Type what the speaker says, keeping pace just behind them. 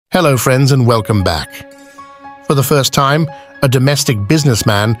Hello friends and welcome back. For the first time, a domestic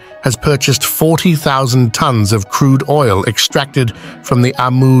businessman has purchased 40,000 tons of crude oil extracted from the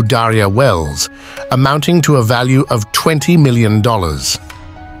Amu Darya wells, amounting to a value of $20 million.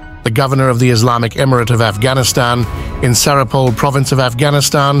 The governor of the Islamic Emirate of Afghanistan in Sarapol province of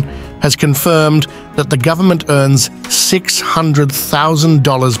Afghanistan has confirmed that the government earns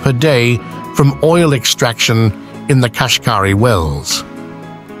 $600,000 per day from oil extraction in the Kashkari wells.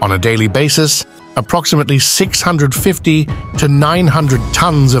 On a daily basis, approximately 650 to 900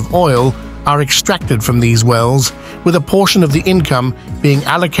 tons of oil are extracted from these wells, with a portion of the income being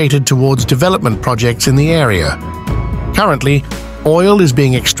allocated towards development projects in the area. Currently, oil is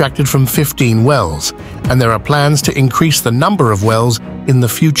being extracted from 15 wells, and there are plans to increase the number of wells in the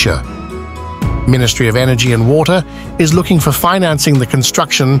future. Ministry of Energy and Water is looking for financing the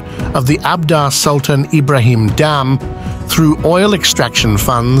construction of the Abdar Sultan Ibrahim Dam through oil extraction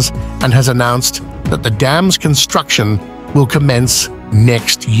funds and has announced that the dam's construction will commence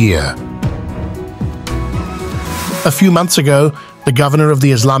next year. A few months ago, the governor of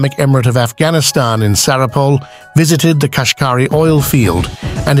the Islamic Emirate of Afghanistan in Sarapol visited the Kashkari oil field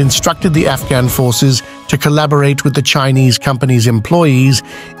and instructed the Afghan forces to collaborate with the Chinese company's employees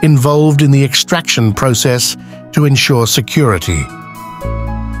involved in the extraction process to ensure security.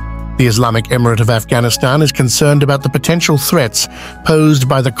 The Islamic Emirate of Afghanistan is concerned about the potential threats posed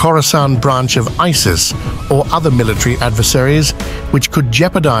by the Khorasan branch of ISIS or other military adversaries, which could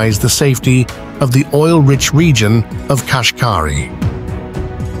jeopardize the safety of the oil-rich region of Kashkari.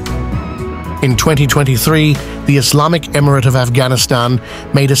 In 2023, the Islamic Emirate of Afghanistan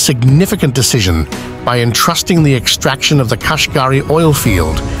made a significant decision by entrusting the extraction of the Kashkari oil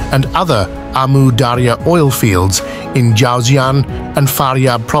field and other Amu Darya oil fields in Jauzian and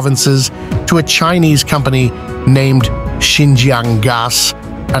Faryab provinces to a Chinese company named Xinjiang Gas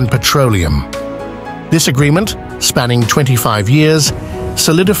and Petroleum. This agreement, spanning 25 years,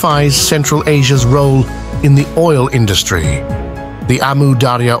 solidifies Central Asia's role in the oil industry. The Amu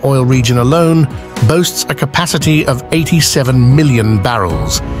Darya oil region alone boasts a capacity of 87 million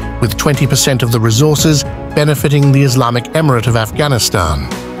barrels, with 20% of the resources benefiting the Islamic Emirate of Afghanistan.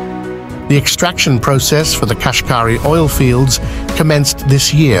 The extraction process for the Kashkari oil fields commenced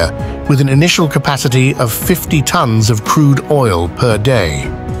this year with an initial capacity of 50 tons of crude oil per day.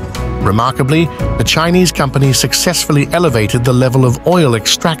 Remarkably, the Chinese company successfully elevated the level of oil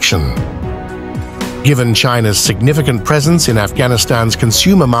extraction. Given China's significant presence in Afghanistan's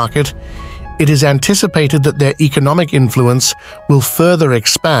consumer market, it is anticipated that their economic influence will further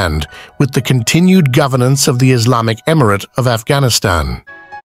expand with the continued governance of the Islamic Emirate of Afghanistan.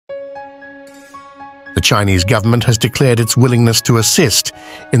 The Chinese government has declared its willingness to assist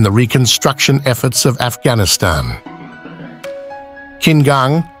in the reconstruction efforts of Afghanistan. Qin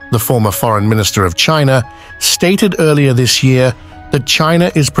Gang, the former foreign minister of China, stated earlier this year that China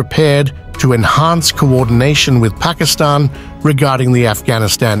is prepared to enhance coordination with Pakistan regarding the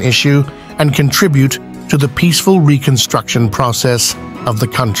Afghanistan issue and contribute to the peaceful reconstruction process of the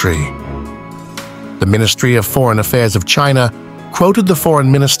country. The Ministry of Foreign Affairs of China quoted the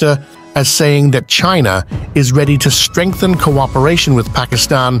foreign minister as saying that China is ready to strengthen cooperation with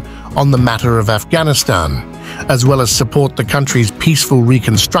Pakistan on the matter of Afghanistan, as well as support the country's peaceful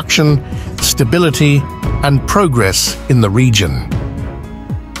reconstruction, stability, and progress in the region.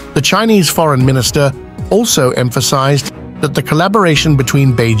 The Chinese foreign minister also emphasized that the collaboration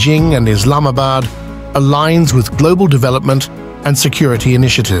between Beijing and Islamabad aligns with global development and security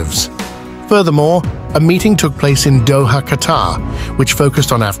initiatives. Furthermore, a meeting took place in Doha, Qatar, which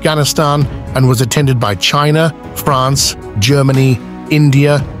focused on Afghanistan and was attended by China, France, Germany,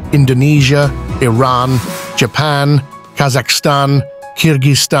 India, Indonesia, Iran, Japan, Kazakhstan,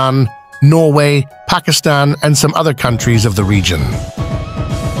 Kyrgyzstan, Norway, Pakistan, and some other countries of the region.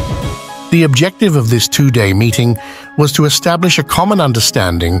 The objective of this two-day meeting was to establish a common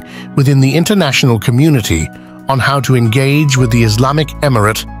understanding within the international community on how to engage with the Islamic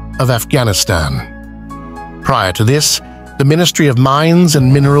Emirate of Afghanistan. Prior to this, the Ministry of Mines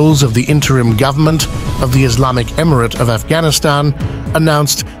and Minerals of the interim government of the Islamic Emirate of Afghanistan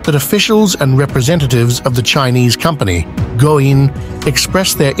announced that officials and representatives of the Chinese company, Goin,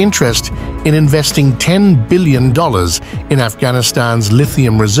 expressed their interest in investing $10 billion in Afghanistan's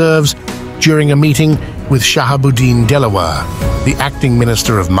lithium reserves during a meeting with Shahabuddin Delawar, the acting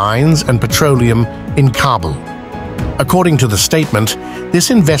Minister of Mines and Petroleum in Kabul. According to the statement, this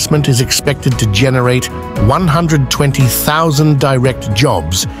investment is expected to generate 120,000 direct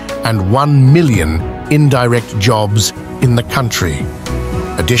jobs and 1 million indirect jobs in the country.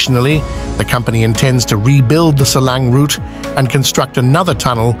 Additionally, the company intends to rebuild the Salang route and construct another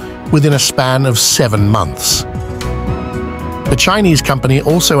tunnel within a span of 7 months. The Chinese company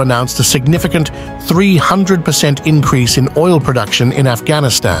also announced a significant 300% increase in oil production in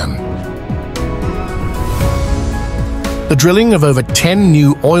Afghanistan. The drilling of over 10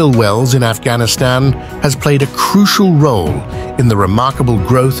 new oil wells in Afghanistan has played a crucial role in the remarkable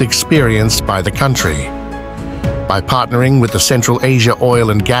growth experienced by the country. By partnering with the Central Asia Oil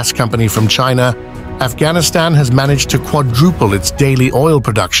and Gas Company from China, Afghanistan has managed to quadruple its daily oil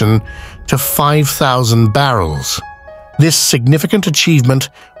production to 5,000 barrels. This significant achievement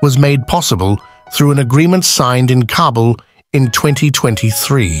was made possible through an agreement signed in Kabul in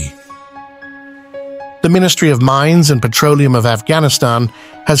 2023. The Ministry of Mines and Petroleum of Afghanistan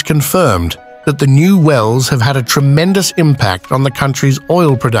has confirmed that the new wells have had a tremendous impact on the country's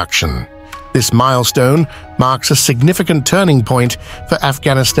oil production. This milestone marks a significant turning point for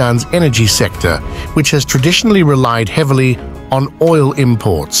Afghanistan's energy sector, which has traditionally relied heavily on oil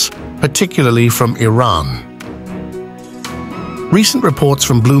imports, particularly from Iran. Recent reports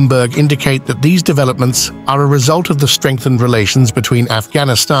from Bloomberg indicate that these developments are a result of the strengthened relations between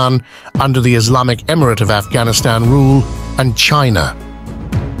Afghanistan under the Islamic Emirate of Afghanistan rule and China.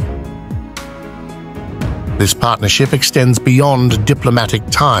 This partnership extends beyond diplomatic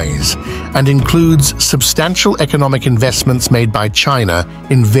ties and includes substantial economic investments made by China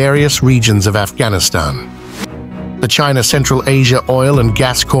in various regions of Afghanistan. The China Central Asia Oil and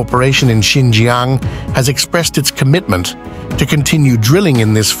Gas Corporation in Xinjiang has expressed its commitment to continue drilling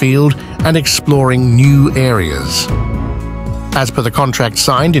in this field and exploring new areas. As per the contract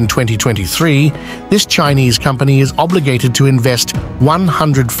signed in 2023, this Chinese company is obligated to invest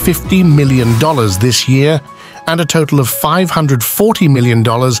 $150 million this year and a total of $540 million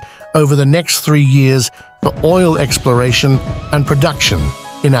over the next 3 years for oil exploration and production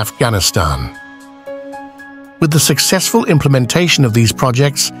in Afghanistan. With the successful implementation of these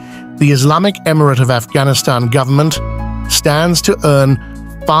projects, the Islamic Emirate of Afghanistan government stands to earn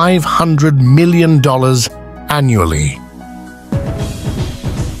 $500 million annually.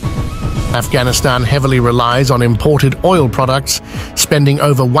 Afghanistan heavily relies on imported oil products, spending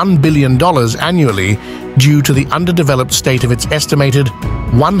over $1 billion annually due to the underdeveloped state of its estimated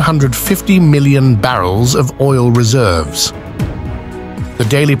 150 million barrels of oil reserves. The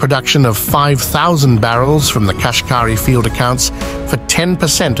daily production of 5,000 barrels from the Kashkari field accounts for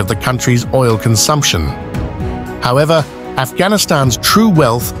 10% of the country's oil consumption. However, Afghanistan's true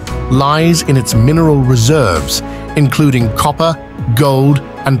wealth lies in its mineral reserves, including copper, gold,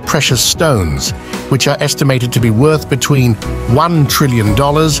 and precious stones, which are estimated to be worth between $1 trillion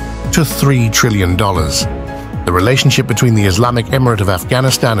to $3 trillion. The relationship between the Islamic Emirate of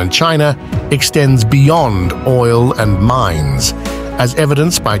Afghanistan and China extends beyond oil and mines, as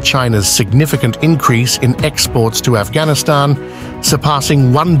evidenced by China's significant increase in exports to Afghanistan,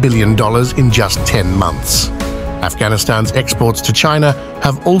 surpassing $1 billion in just 10 months. Afghanistan's exports to China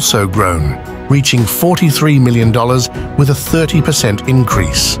have also grown, reaching $43 million with a 30%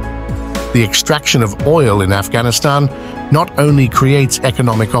 increase. The extraction of oil in Afghanistan not only creates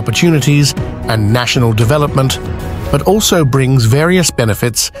economic opportunities and national development, but also brings various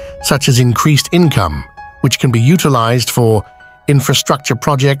benefits such as increased income, which can be utilized for infrastructure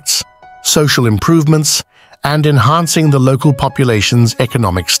projects, social improvements, and enhancing the local population's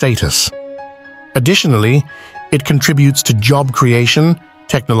economic status. Additionally, it contributes to job creation,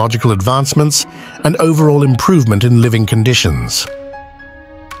 technological advancements, and overall improvement in living conditions.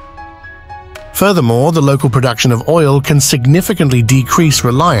 Furthermore, the local production of oil can significantly decrease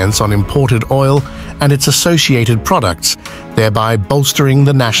reliance on imported oil and its associated products, thereby bolstering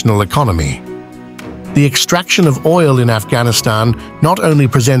the national economy. The extraction of oil in Afghanistan not only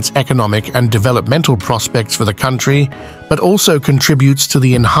presents economic and developmental prospects for the country, but also contributes to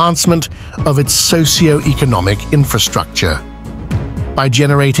the enhancement of its socio-economic infrastructure. By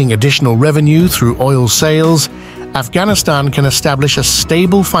generating additional revenue through oil sales, Afghanistan can establish a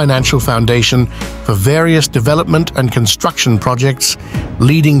stable financial foundation for various development and construction projects,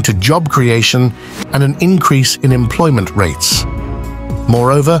 leading to job creation and an increase in employment rates.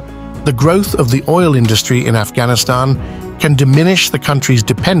 Moreover, the growth of the oil industry in Afghanistan can diminish the country's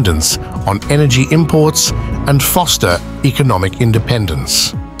dependence on energy imports and foster economic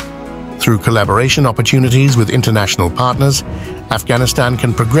independence. Through collaboration opportunities with international partners, Afghanistan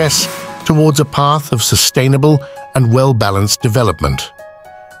can progress towards a path of sustainable and well-balanced development.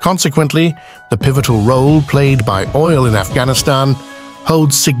 Consequently, the pivotal role played by oil in Afghanistan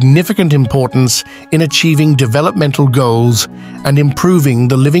holds significant importance in achieving developmental goals and improving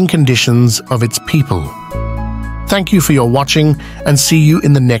the living conditions of its people. Thank you for your watching and see you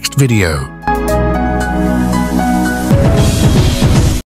in the next video.